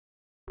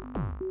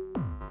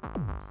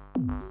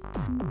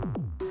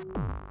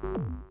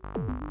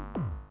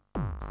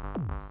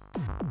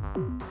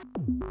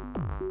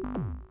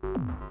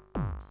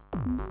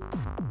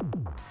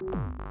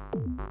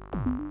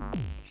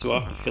So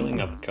after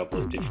filling up a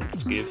couple of different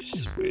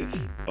skiffs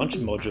with a bunch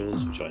of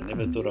modules, which I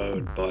never thought I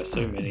would buy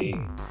so many,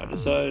 I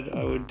decided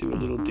I would do a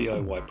little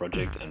DIY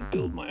project and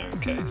build my own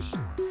case.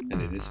 And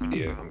in this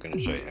video I'm going to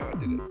show you how I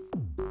did it.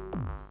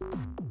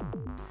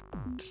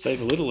 To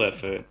save a little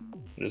effort,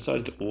 I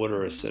decided to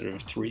order a set of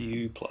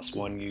 3U plus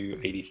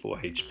 1U 84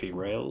 HP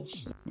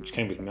rails, which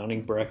came with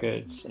mounting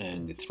brackets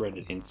and the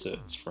threaded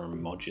inserts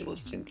from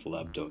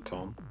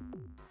modularsynthlab.com.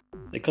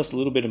 They cost a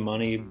little bit of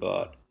money,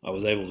 but I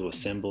was able to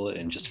assemble it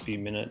in just a few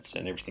minutes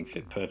and everything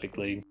fit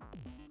perfectly.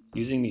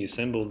 Using the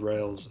assembled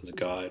rails as a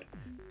guide,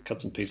 I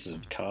cut some pieces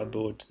of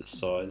cardboard to the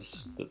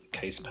size that the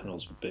case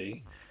panels would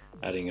be,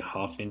 adding a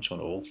 1/2 inch on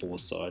all 4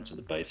 sides of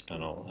the base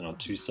panel and on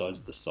 2 sides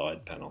of the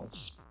side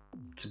panels.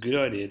 It's a good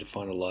idea to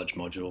find a large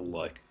module,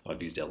 like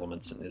I've used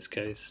elements in this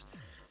case,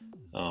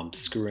 to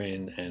screw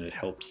in, and it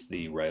helps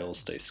the rails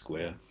stay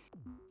square.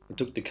 I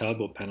took the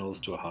cardboard panels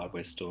to a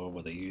hardware store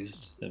where they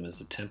used them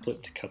as a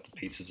template to cut the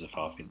pieces of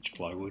 1/2 inch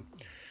plywood.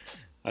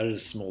 I added a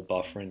small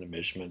buffer in the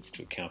measurements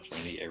to account for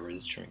any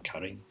errors during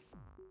cutting.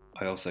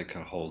 I also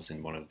cut holes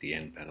in one of the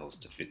end panels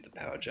to fit the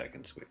power jack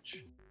and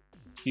switch.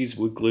 Use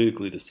wood glue to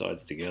glue the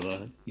sides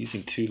together.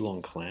 Using 2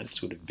 long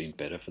clamps would have been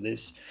better for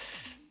this,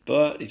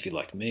 but if you're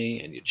like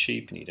me and you're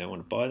cheap and you don't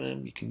want to buy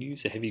them, you can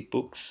use a heavy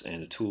books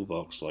and a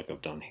toolbox like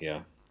I've done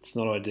here. It's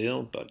not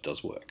ideal, but it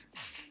does work.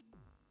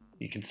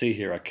 You can see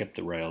here I kept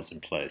the rails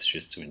in place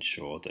just to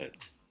ensure that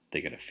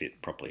they're going to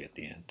fit properly at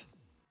the end.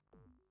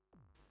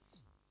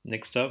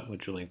 Next up, we're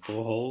drilling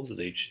 4 holes at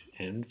each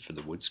end for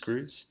the wood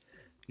screws.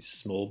 Use a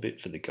small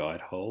bit for the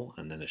guide hole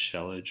and then a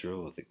shallow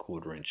drill with a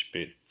 1/4 inch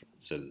bit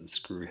so that the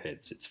screw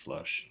head sits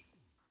flush.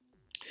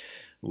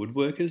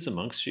 Woodworkers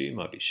amongst you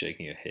might be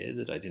shaking your head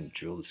that I didn't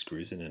drill the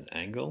screws in an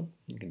angle.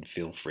 You can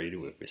feel free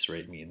to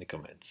eviscerate me in the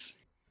comments.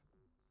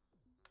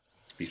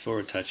 Before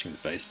attaching the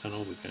base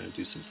panel, we're going to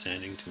do some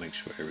sanding to make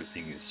sure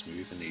everything is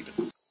smooth and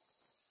even.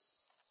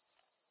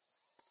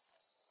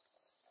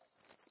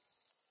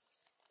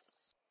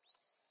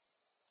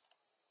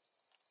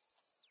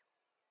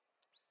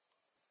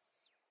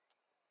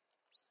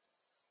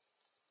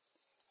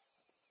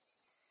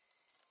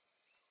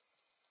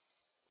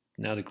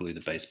 Now to glue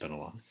the base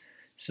panel on.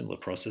 Similar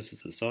process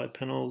as the side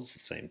panels, the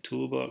same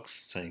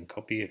toolbox, same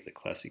copy of the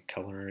classic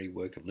culinary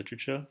work of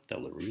literature, the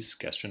Larousse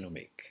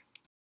Gastronomique.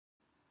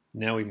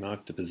 Now we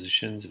mark the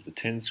positions of the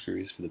 10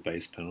 screws for the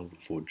base panel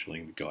before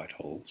drilling the guide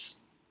holes.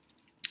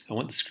 I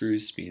want the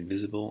screws to be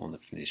invisible on the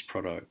finished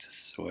product,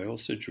 so I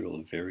also drill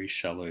a very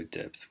shallow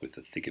depth with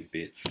a thicker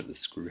bit for the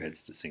screw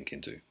heads to sink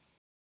into.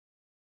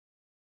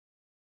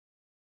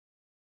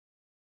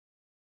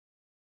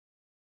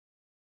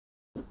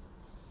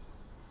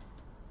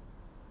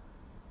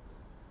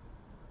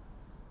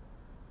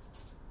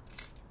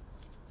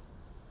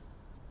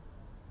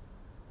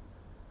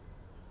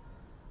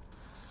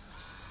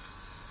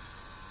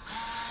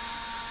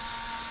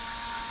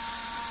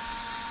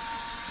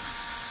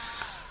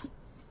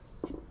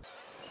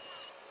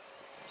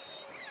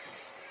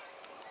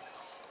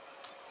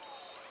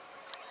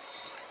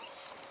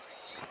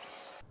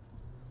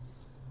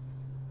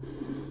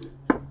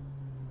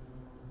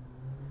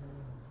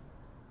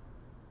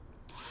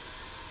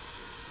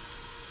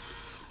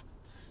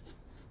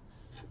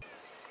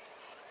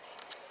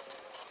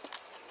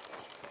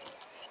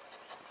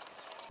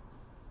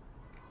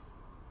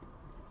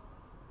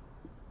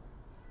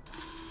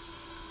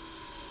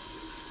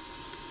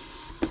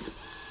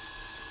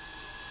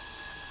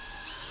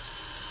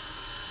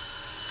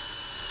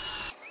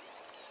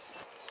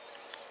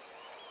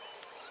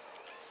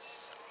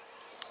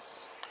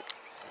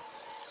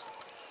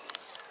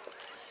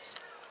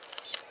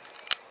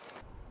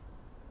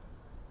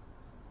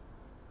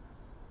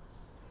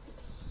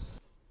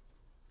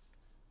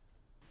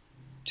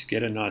 To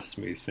get a nice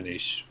smooth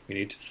finish, we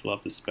need to fill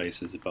up the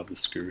spaces above the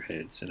screw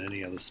heads and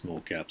any other small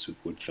gaps with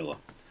wood filler.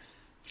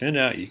 Found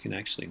out you can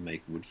actually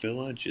make wood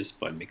filler just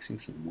by mixing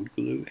some wood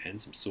glue and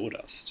some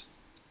sawdust.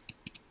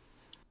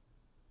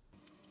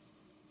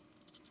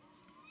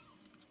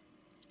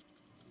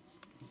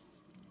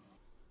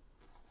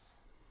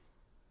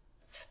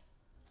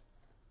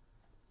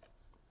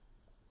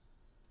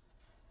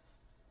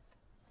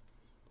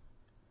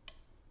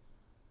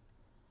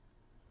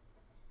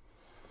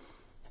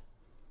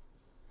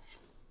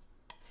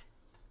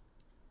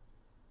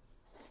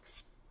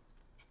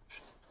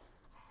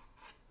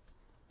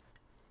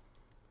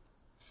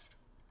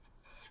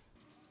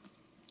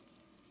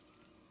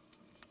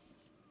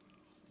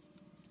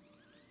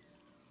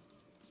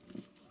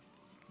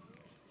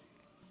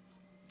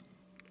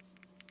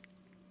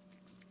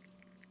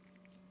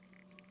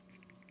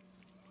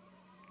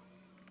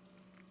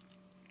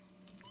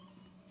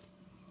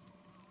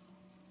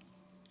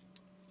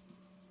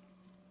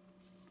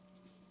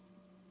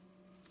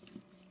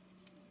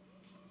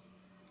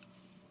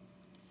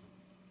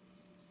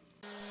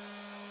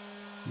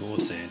 More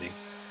sanding.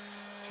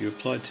 If you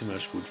applied too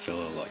much wood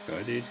filler like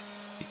I did,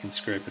 you can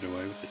scrape it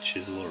away with a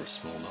chisel or a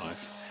small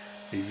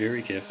knife. Be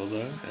very careful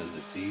though, as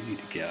it's easy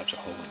to gouge a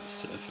hole in the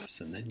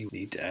surface and then you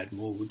need to add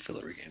more wood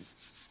filler again.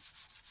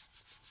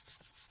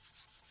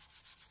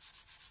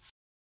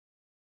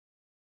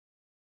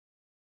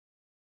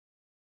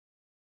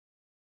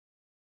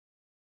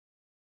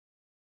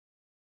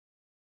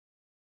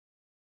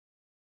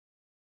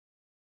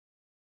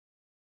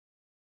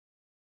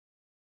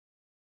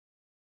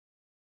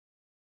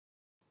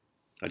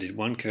 I did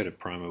one coat of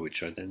primer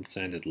which I then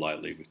sanded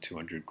lightly with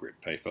 200 grit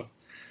paper.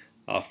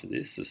 After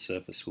this, the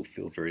surface will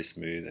feel very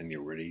smooth and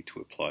you're ready to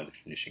apply the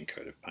finishing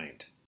coat of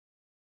paint.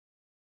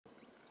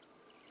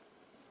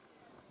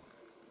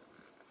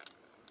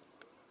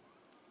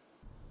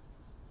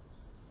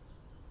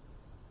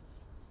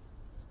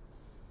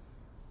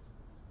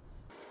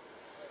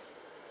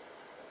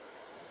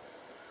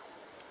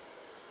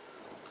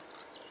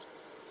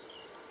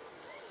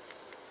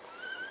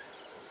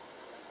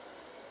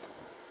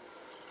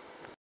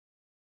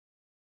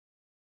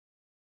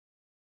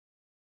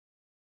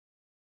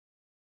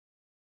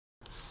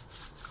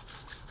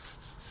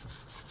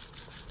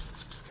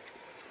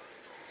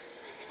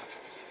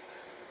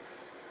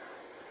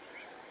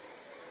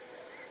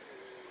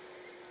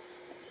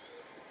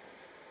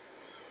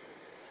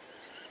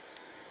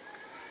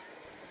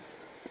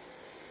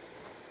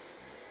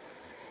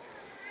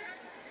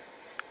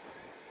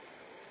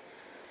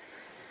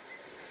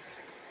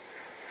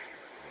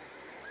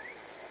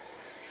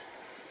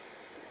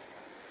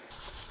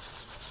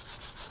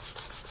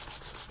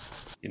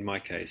 In my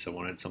case, I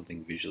wanted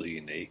something visually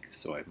unique,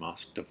 so I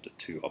masked off the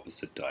two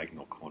opposite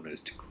diagonal corners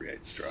to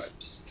create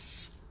stripes.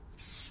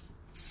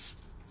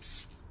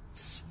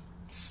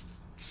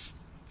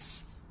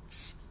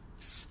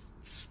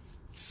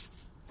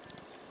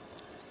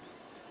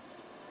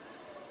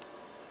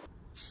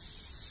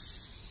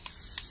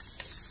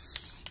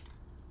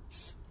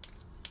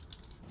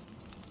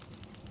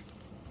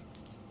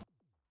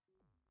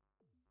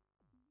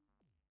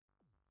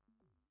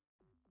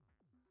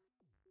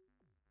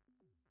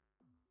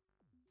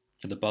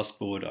 For the bus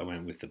board, I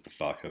went with the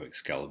Bavaco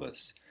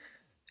Excalibus.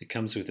 It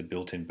comes with a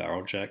built-in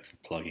barrel jack for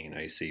plugging an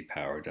AC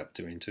power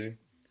adapter into.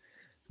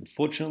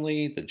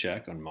 Unfortunately, the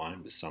jack on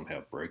mine was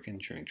somehow broken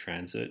during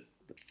transit,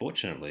 but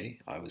fortunately,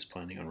 I was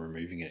planning on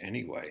removing it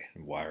anyway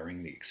and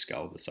wiring the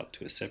Excalibus up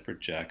to a separate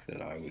jack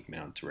that I would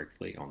mount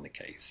directly on the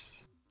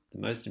case.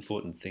 The most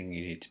important thing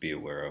you need to be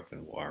aware of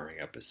when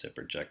wiring up a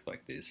separate jack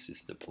like this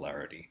is the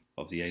polarity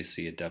of the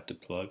AC adapter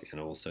plug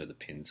and also the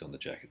pins on the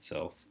jack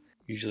itself.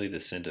 Usually the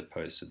center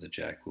post of the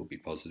jack will be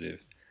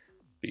positive,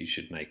 but you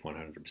should make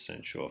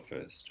 100% sure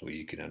first, or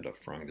you could end up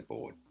frying the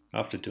board.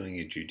 After doing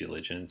your due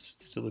diligence,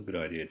 it's still a good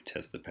idea to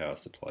test the power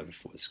supply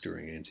before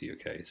screwing it into your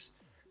case.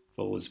 If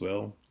all is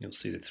well, you'll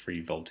see the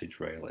 3 voltage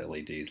rail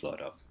LEDs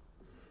light up.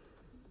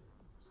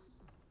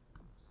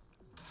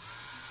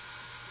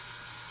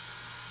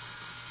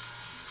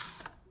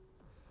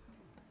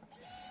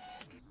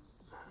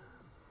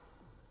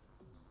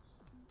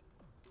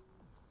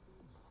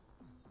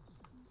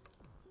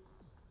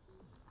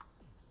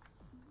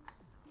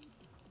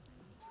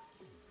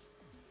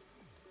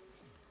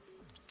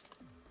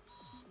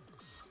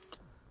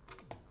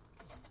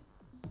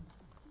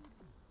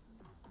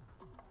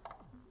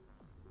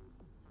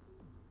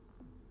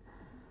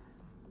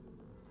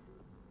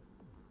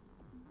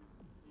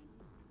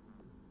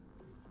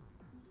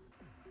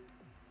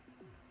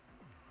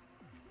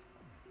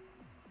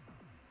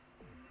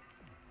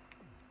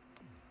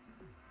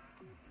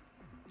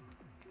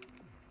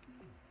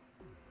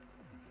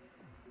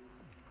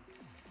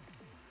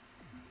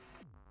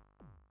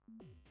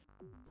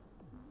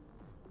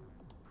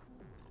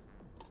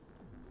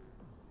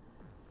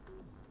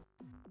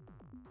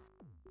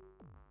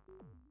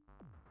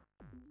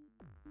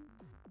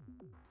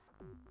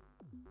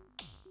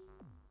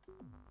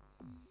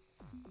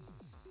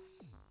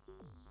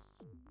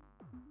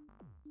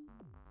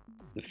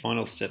 The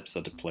final steps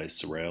are to place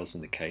the rails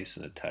in the case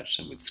and attach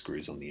them with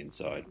screws on the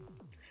inside.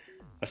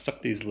 I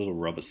stuck these little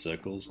rubber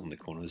circles on the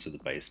corners of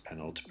the base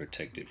panel to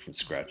protect it from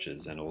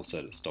scratches and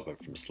also to stop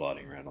it from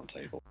sliding around on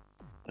table.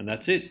 And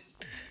that's it!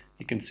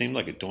 It can seem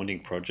like a daunting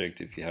project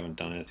if you haven't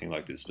done anything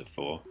like this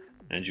before,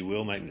 and you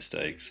will make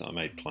mistakes. I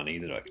made plenty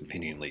that I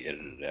conveniently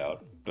edited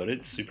out, but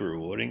it's super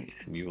rewarding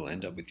and you will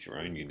end up with your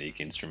own unique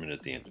instrument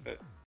at the end of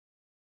it.